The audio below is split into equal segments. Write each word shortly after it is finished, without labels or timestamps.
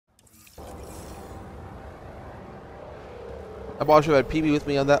I probably should have had PB with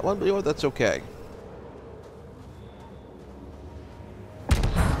me on that one, but you know what? That's okay.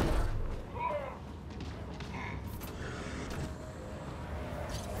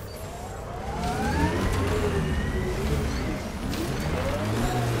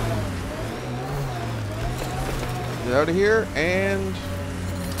 Get out of here, and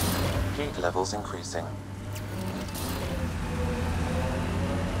Heat levels increasing.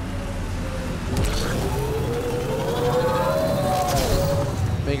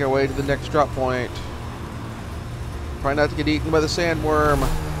 make our way to the next drop point. Try not to get eaten by the sandworm.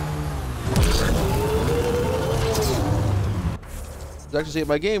 It's actually saved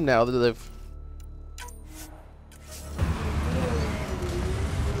my game now that they've...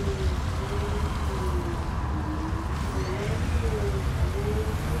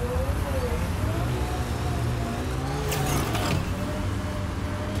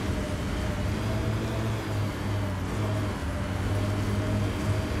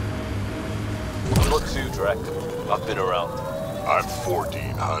 Not too, Drek. I've been around. I'm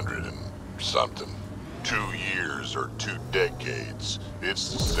 1400 and something. 2 years or 2 decades.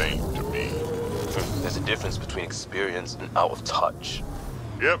 It's the same to me. There's a difference between experience and out of touch.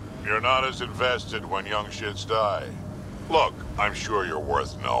 Yep, you're not as invested when young shits die. Look, I'm sure you're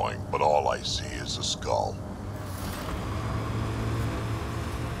worth knowing, but all I see is a skull.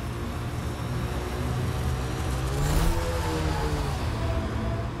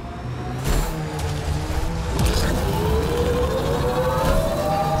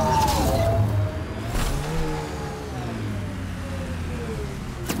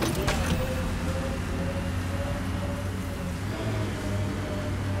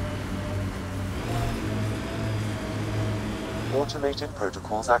 Automated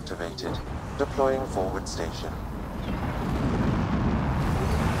protocols activated. Deploying forward station.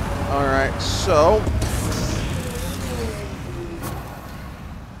 Alright, so...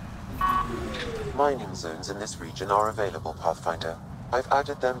 Mining zones in this region are available, Pathfinder. I've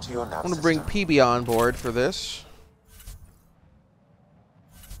added them to your nav I'm going to bring system. PB on board for this.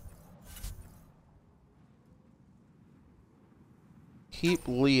 Keep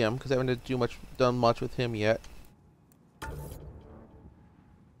Liam, because I haven't done much with him yet.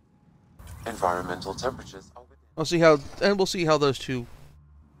 Environmental temperatures are within... We'll see how those two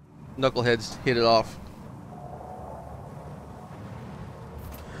knuckleheads hit it off.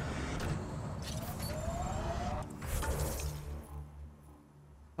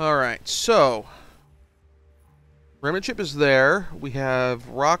 Alright, so Remnant ship is there. We have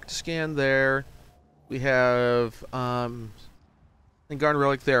rock to scan there. We have Andromeda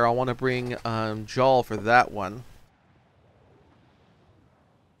Derelict there. I want to bring Jaal for that one.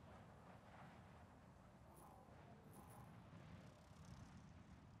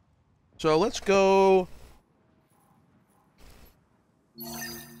 So let's go.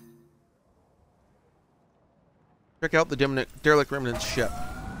 Check out the Derelict Remnant ship.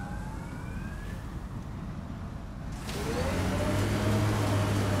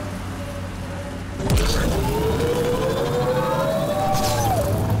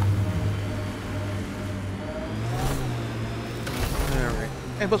 Alright.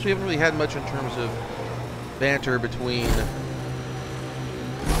 And plus we haven't really had much in terms of banter between...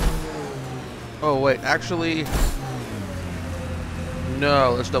 Oh, wait, actually...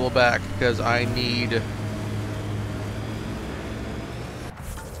 No, let's double back, because I need...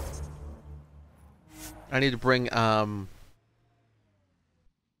 to bring,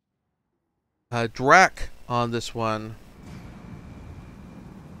 Drak on this one.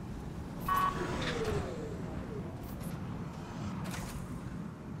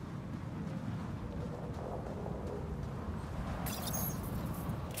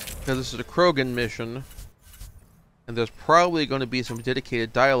 Because this is a Krogan mission, and there's probably going to be some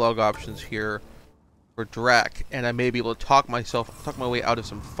dedicated dialogue options here for Drak, and I may be able to talk my way out of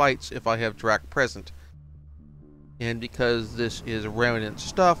some fights if I have Drak present. And because this is Remnant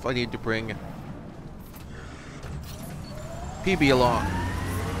stuff, I need to bring PB along.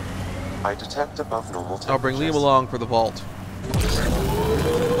 I detect above normal temperatures. I'll bring Liam along for the vault.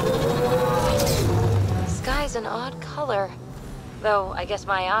 Sky's an odd color. Though, I guess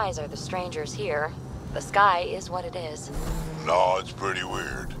my eyes are the strangers here. The sky is what it is. No, it's pretty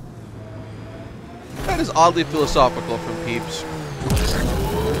weird. That is oddly philosophical from Peeps.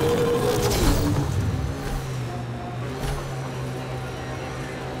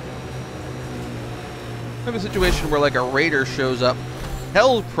 I have a situation where, like, a raider shows up.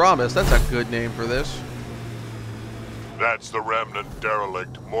 Hell's Promise, that's a good name for this. That's the Remnant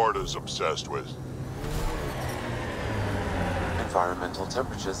Derelict Morta's obsessed with. Environmental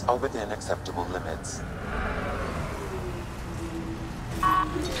temperatures are within acceptable limits.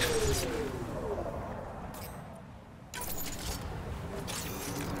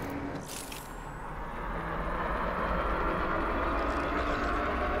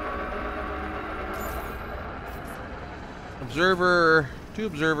 Observer, 2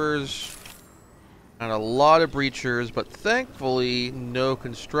 observers, and a lot of breachers, but thankfully no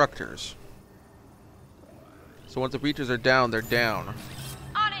constructors. So once the breachers are down, they're down.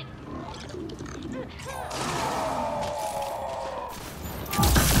 On it!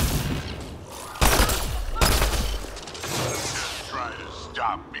 Try to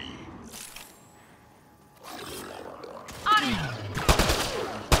stop me. On it!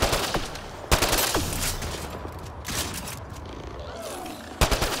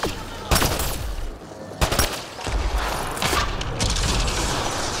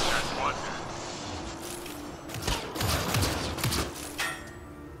 That's one.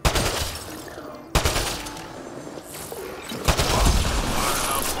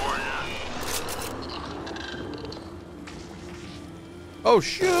 Enough for you. Oh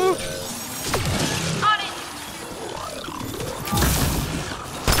shoot! On it!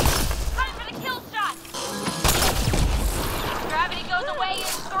 Time for the kill shot! Gravity goes away in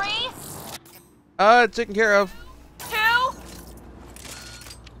 3, Taken care of. 2.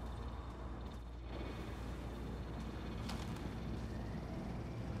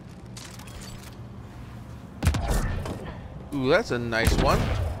 Ooh, that's a nice one.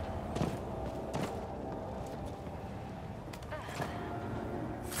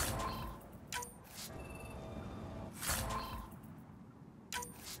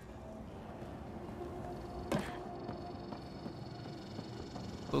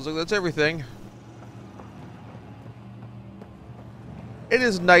 Looks like that's everything. It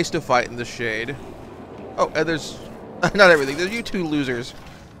is nice to fight in the shade. Oh, and there's not everything. There's you 2 losers.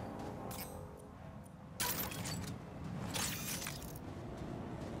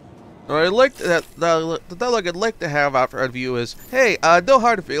 What I'd like the dialogue I'd like to have after I'd view is, hey, no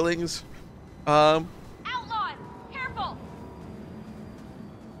hard feelings. Outlaws! Careful!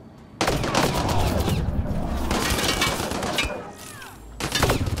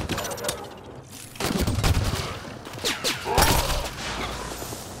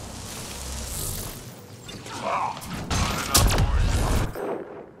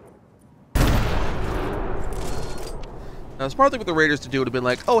 Now, smart thing with the Raiders to do would have been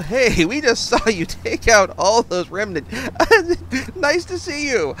like, oh, hey, we just saw you take out all those Remnant. Nice to see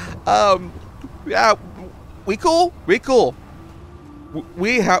you. Yeah, we cool? We cool.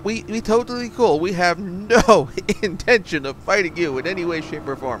 We totally cool. We have no intention of fighting you in any way, shape,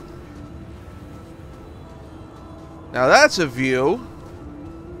 or form. Now that's a view.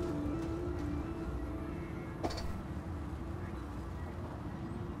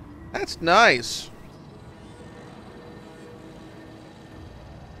 That's nice.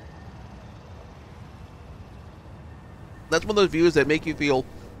 That's one of those views that make you feel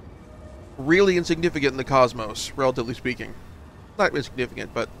really insignificant in the cosmos, relatively speaking. Not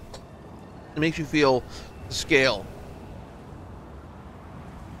insignificant, but it makes you feel the scale.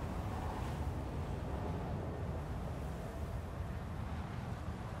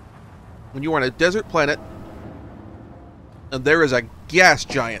 When you are on a desert planet, and there is a gas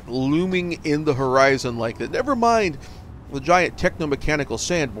giant looming in the horizon like that. Never mind the giant technomechanical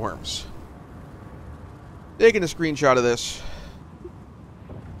sandworms. Taking a screenshot of this.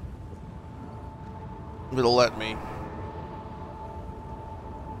 It'll let me.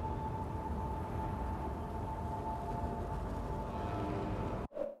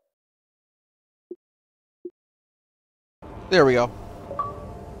 There we go.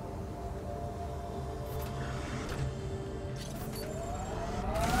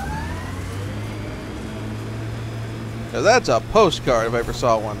 Now that's a postcard if I ever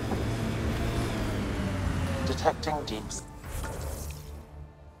saw one. Detecting deep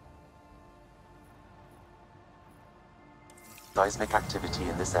seismic activity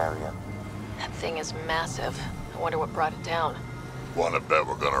in this area. That thing is massive. I wonder what brought it down. Wanna bet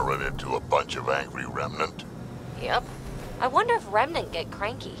we're gonna run into a bunch of angry Remnant? Yep. I wonder if Remnant get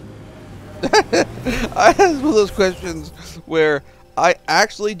cranky. I have one of those questions where I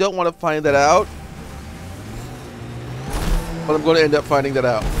actually don't want to find that out, but I'm going to end up finding that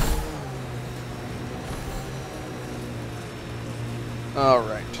out.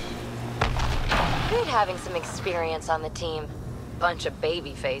 Alright. Good having some experience on the team. Bunch of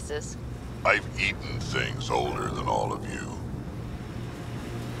baby faces. I've eaten things older than all of you.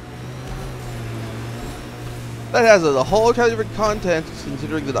 That has a whole entirely different content,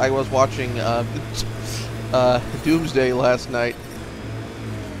 considering that I was watching Doomsday last night.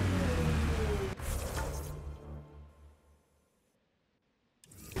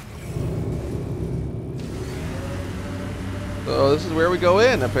 Oh, this is where we go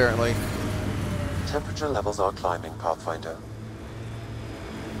in, apparently. Temperature levels are climbing, Pathfinder.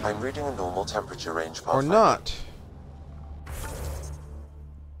 I'm reading a normal temperature range, Or Pathfinder. not.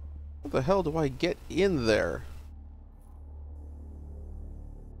 How the hell do I get in there?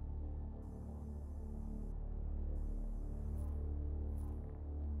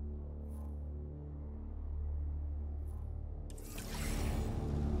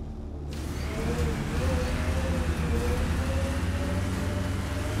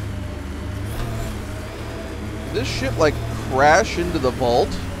 Did this ship, like, crash into the vault?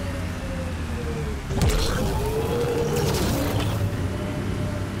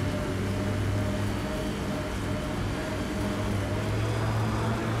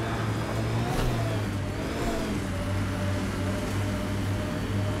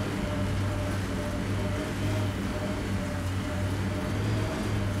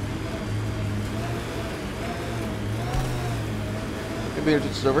 Maybe it's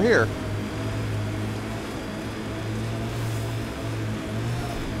just over here.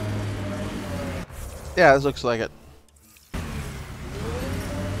 Yeah, this looks like it.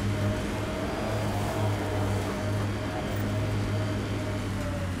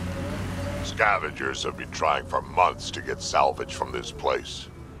 Scavengers have been trying for months to get salvage from this place.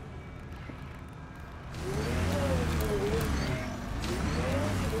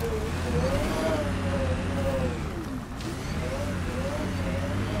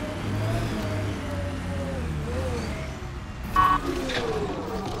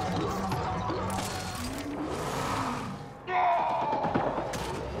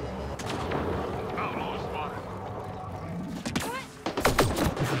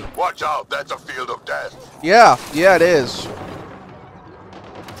 Watch out, that's a field of death. Yeah, it is.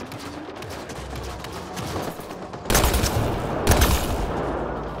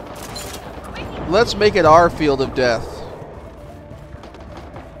 Let's make it our field of death.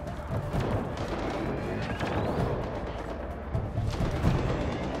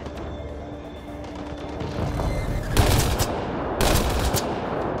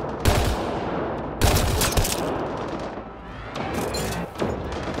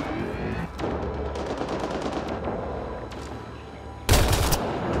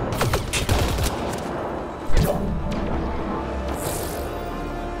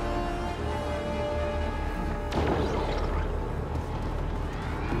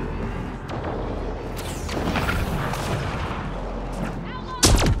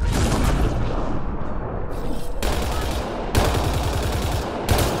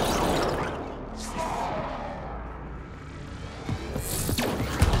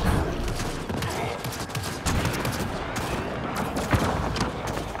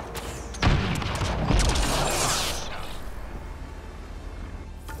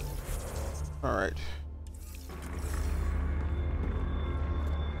 All right.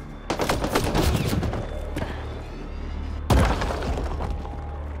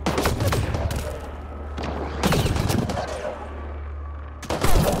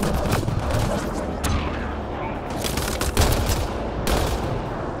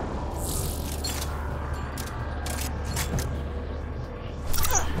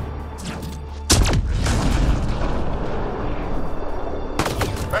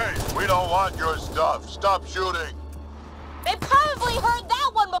 Your stuff. Stop shooting. They probably heard that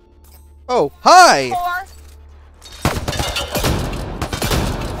one before. Oh, hi!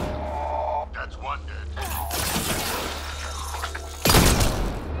 That's one dead.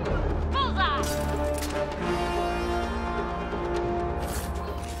 Bullseye!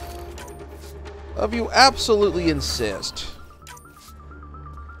 Of you absolutely insist.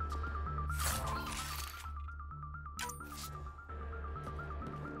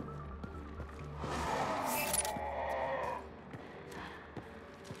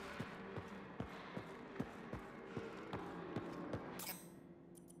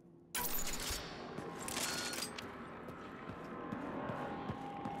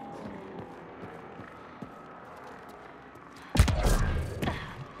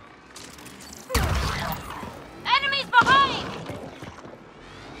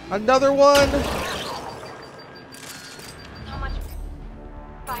 Another one! So much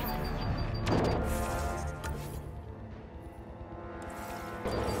violence.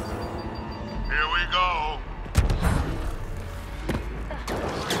 Here we go.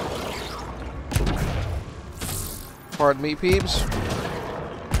 Pardon me, peeps.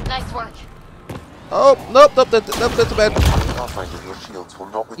 Nice work. Oh, nope, that's a bad. Pathfinder, your shields will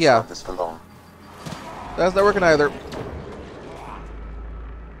not withstand this for long. That's not working either.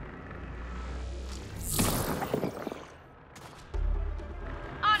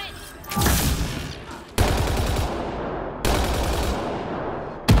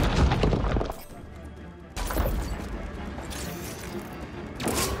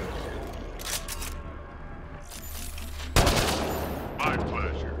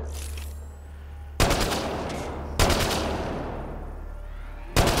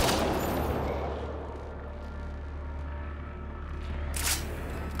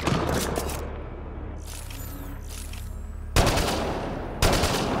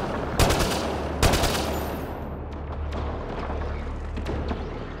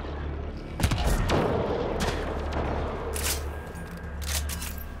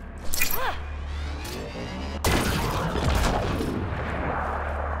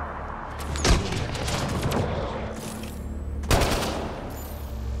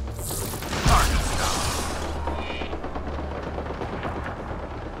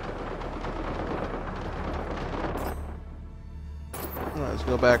 Let's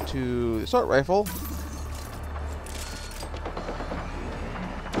go back to the assault rifle.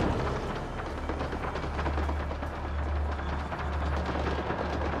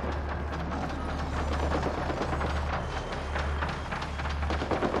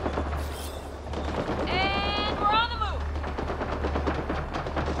 And we're on the move.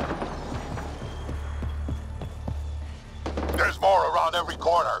 There's more around every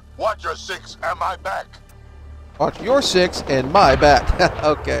corner. Watch your six and my back. Watch your six and my back.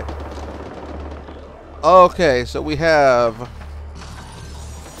 Okay. Okay, so we have...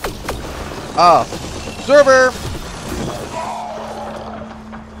 observer!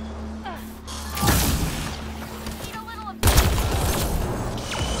 Need a little of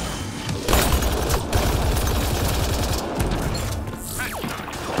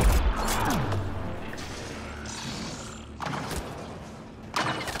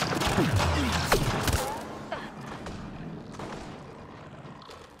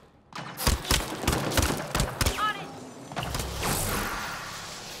on it.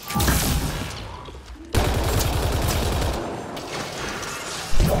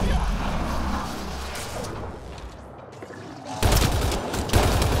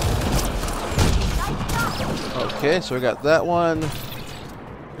 Okay, so we got that one.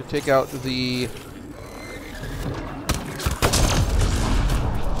 We take out the...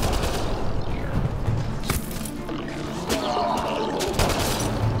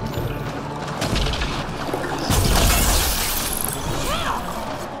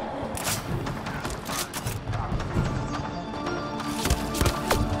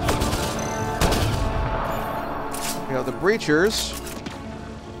 We got the breachers.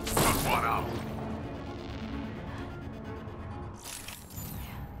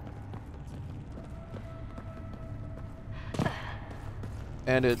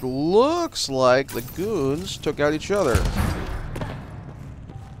 And it looks like the goons took out each other.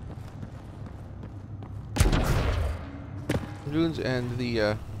 Goons and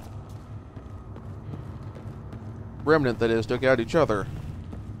the Remnant, that is, took out each other.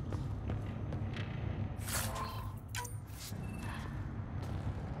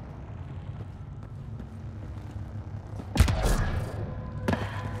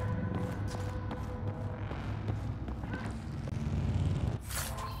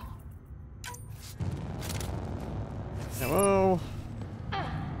 Hello.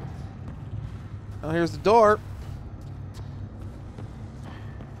 Oh, here's the door.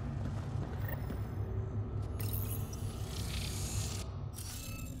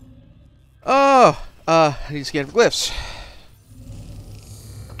 Oh, I need to scan for glyphs.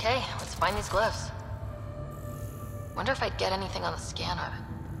 Okay, let's find these glyphs. Wonder if I'd get anything on the scanner.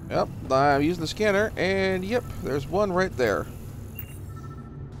 Yep, I'm using the scanner, and yep, there's one right there.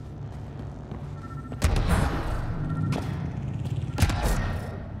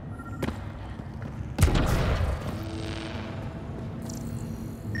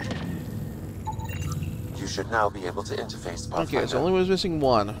 You should now be able to interface Pathfinder. Okay, so only was missing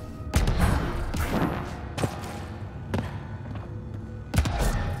one.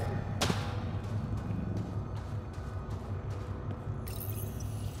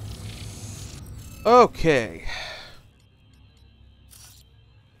 Okay.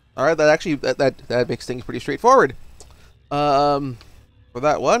 All right, that actually that makes things pretty straightforward. For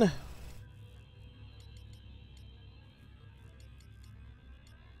that one.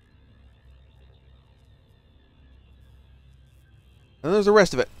 And there's the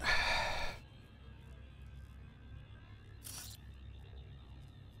rest of it.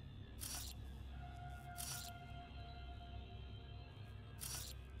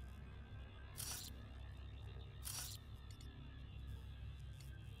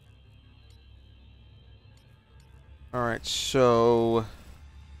 Alright, so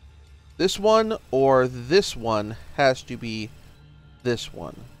this one or this one has to be this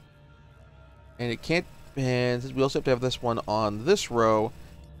one. And it can't, and we also have to have this one on this row.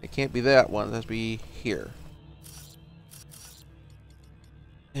 It can't be that one, it has to be here.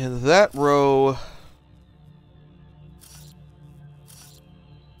 And that row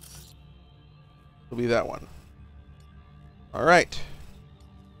will be that one. Alright.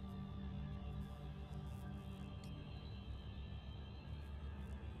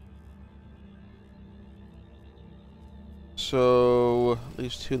 So, at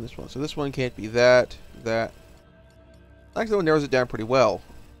least two in this one. So this one can't be that, that. Actually, that one narrows it down pretty well.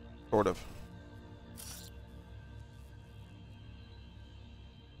 Sort of.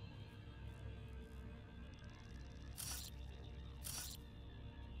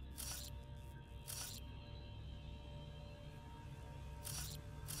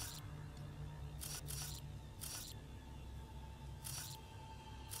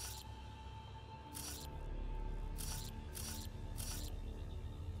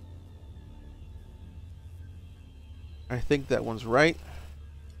 I think that one's right.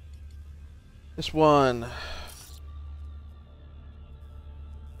 This one...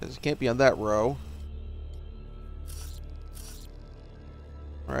 It can't be on that row.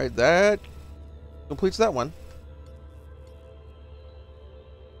 Alright, that completes that one.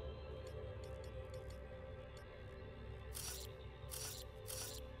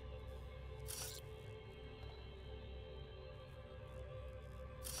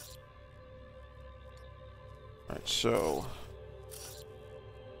 Alright, so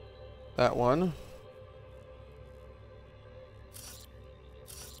that one.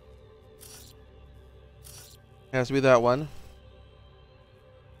 Has to be that one.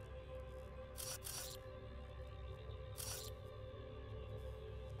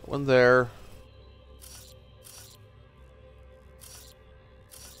 That one there.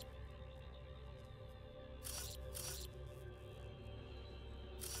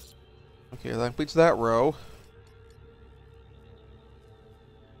 Okay, that completes that row.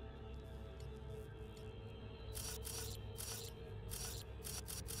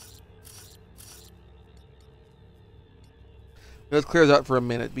 Let's clear that for a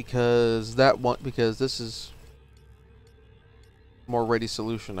minute because this is a more ready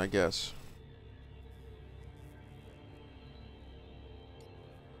solution, I guess.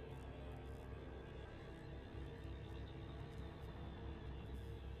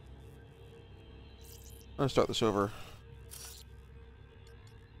 Let's start this over.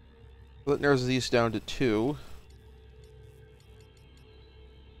 That narrows these down to 2.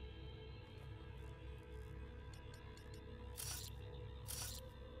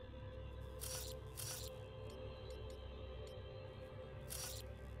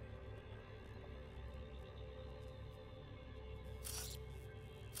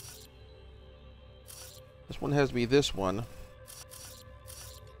 This one has to be this one.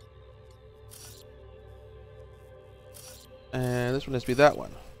 And this one has to be that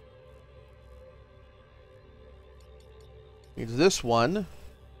one. Means this one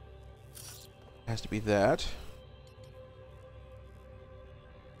has to be that.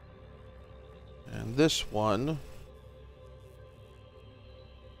 And this one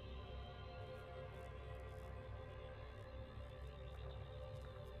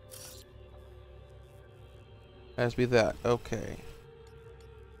has to be that. Okay.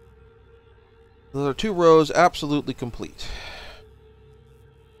 Those are 2 rows absolutely complete.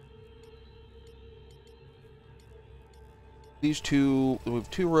 These two, we have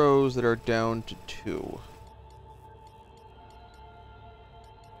 2 rows that are down to 2.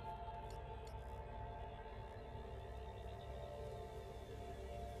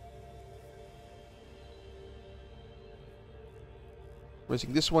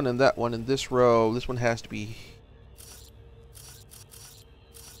 Missing this one and that one in this row. This one has to be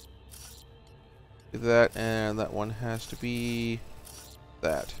that, and that one has to be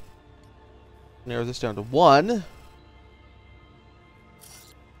that. Narrow this down to 1.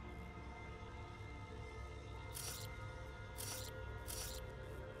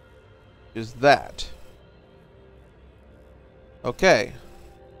 Is that. Okay.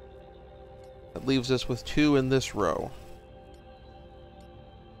 That leaves us with 2 in this row.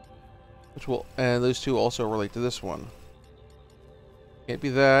 Which will, and those 2 also relate to this one. Can't be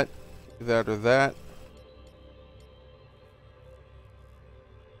that, that, or that.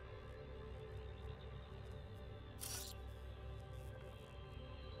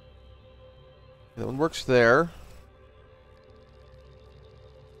 That one works there.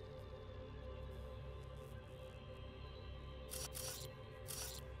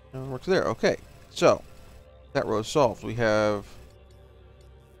 That one works there. Okay, so that row is solved. We have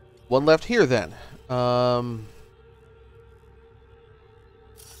 1 left here then.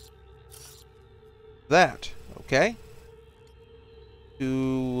 That, okay.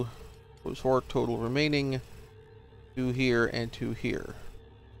 2, 4 total remaining. 2 here and 2 here.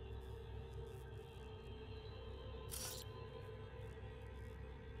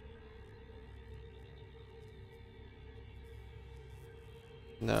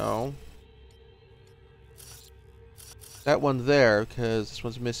 No. That one there, because this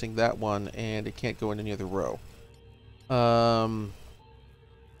one's missing that one, and it can't go in any other row.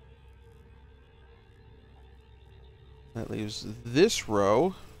 That leaves this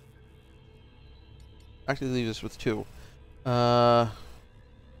row. Actually, leaves us with 2.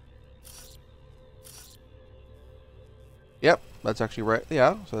 Yep, that's actually right.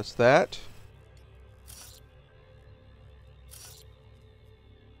 Yeah, so that's that.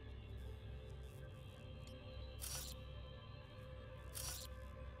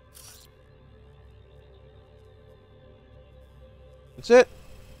 That's it.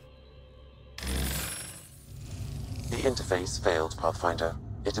 The interface failed, Pathfinder.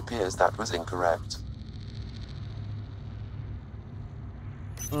 It appears that was incorrect.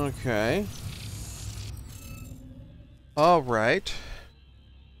 Okay. All right.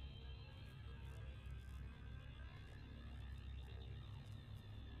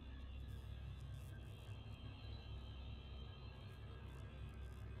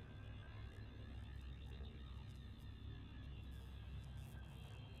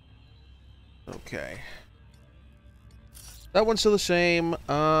 Okay. That one's still the same.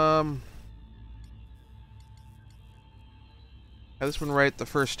 Had this one right the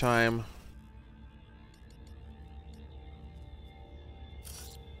first time.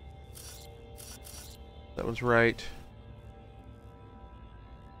 That one's right.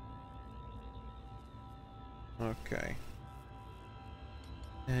 Okay.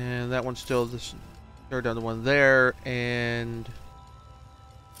 And that one's still this. Third down the one there, and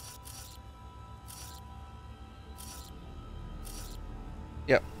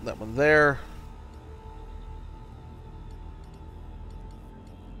yep, that one there.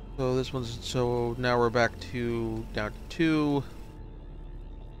 So this one's, so now we're back to down to 2.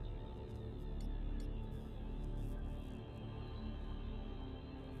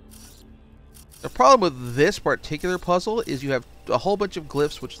 The problem with this particular puzzle is you have a whole bunch of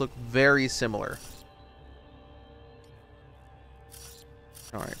glyphs which look very similar.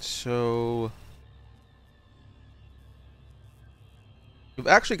 Alright, so we've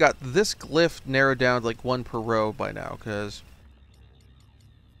actually got this glyph narrowed down to like 1 per row by now, because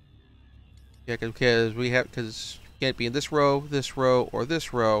yeah, because we have, because you can't be in this row, or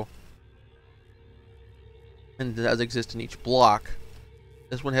this row, and it doesn't exist in each block.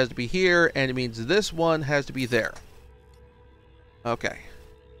 This one has to be here, and it means this one has to be there. Okay.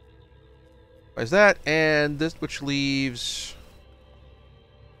 Why is that? And this, which leaves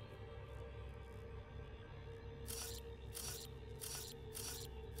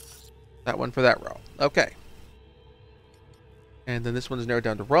that one for that row. Okay. And then this one is narrowed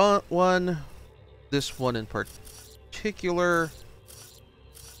down to 1. This one in particular.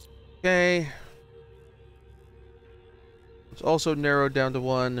 Okay. It's also narrowed down to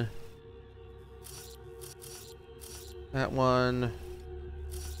 1. That one.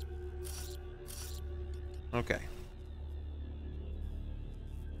 Okay.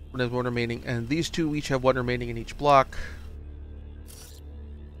 One has 1 remaining, and these 2 each have 1 remaining in each block.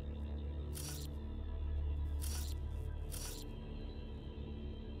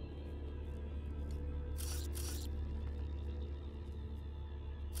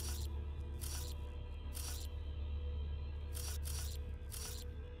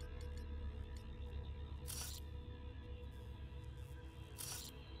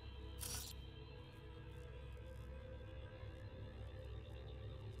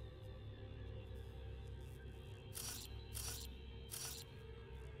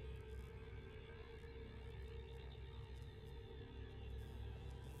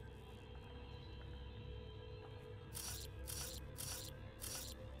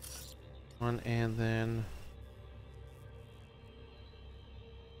 One, and then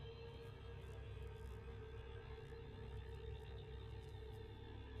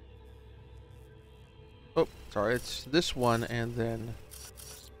oh, sorry, it's this one, and then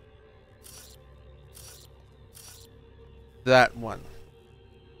that one.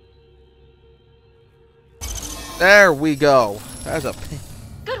 There we go. That's a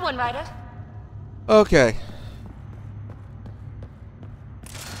Good one, Ryder. okay.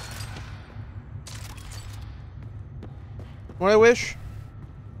 What I wish?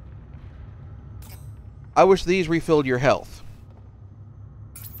 I wish these refilled your health.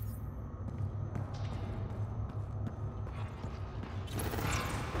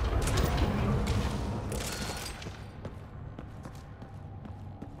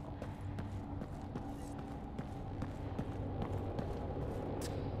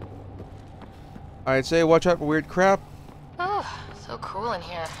 I'd say watch out for weird crap. Oh, so cool in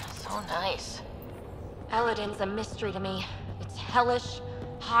here. So nice. Elaadin's a mystery to me. It's hellish,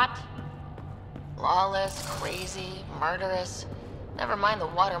 hot, lawless, crazy, murderous. Never mind the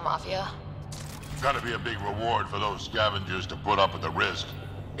water mafia. Gotta be a big reward for those scavengers to put up with the risk.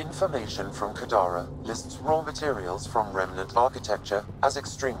 Information from Kadara lists raw materials from Remnant architecture as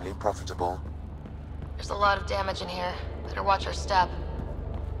extremely profitable. There's a lot of damage in here. Better watch our step.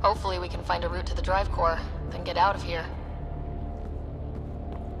 Hopefully we can find a route to the drive core, then get out of here.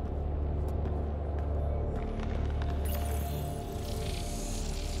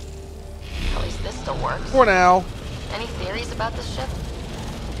 At least this still works. For now. Any theories about this ship?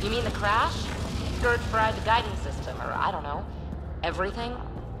 You mean the crash? Scourge fried the guidance system, or I don't know, everything?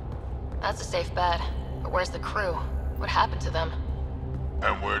 That's a safe bet. But where's the crew? What happened to them?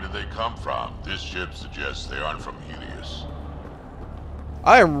 And where did they come from? This ship suggests they aren't from Helios.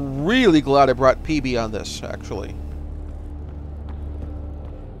 I am really glad I brought PB on this, actually.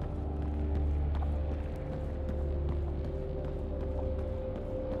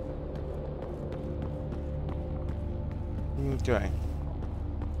 Okay.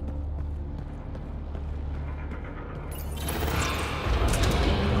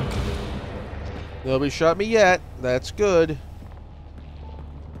 Nobody shot me yet. That's good.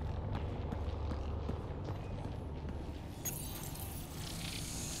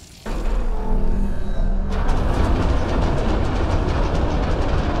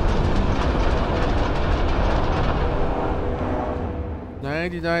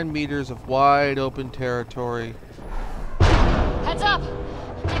 .99 meters of wide open territory. Heads up!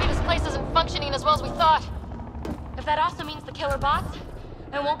 Maybe this place isn't functioning as well as we thought. If that also means the killer bots,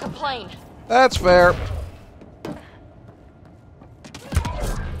 I won't complain. That's fair.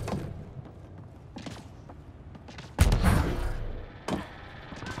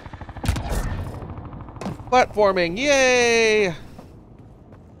 Platforming, yay!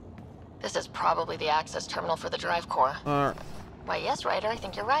 This is probably the access terminal for the drive core. Why, yes, Ryder, I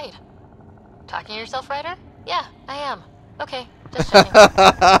think you're right. Talking to yourself, Ryder? Yeah, I am. Okay, just checking.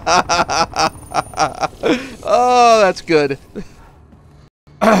 Oh, that's good.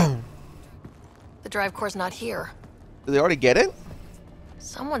 The drive core's not here. Did they already get it?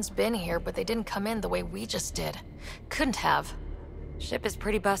 Someone's been here, but they didn't come in the way we just did. Couldn't have. Ship is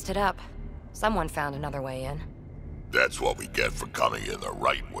pretty busted up. Someone found another way in. That's what we get for coming in the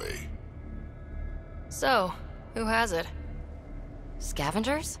right way. So, who has it?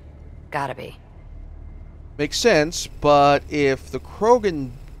 Scavengers? Gotta be. Makes sense, but if the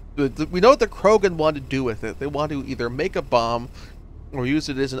Krogan... We know what the Krogan want to do with it. They want to either make a bomb or use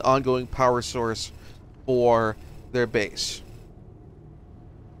it as an ongoing power source for their base.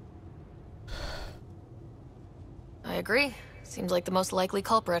 I agree. Seems like the most likely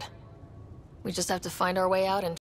culprit. We just have to find our way out and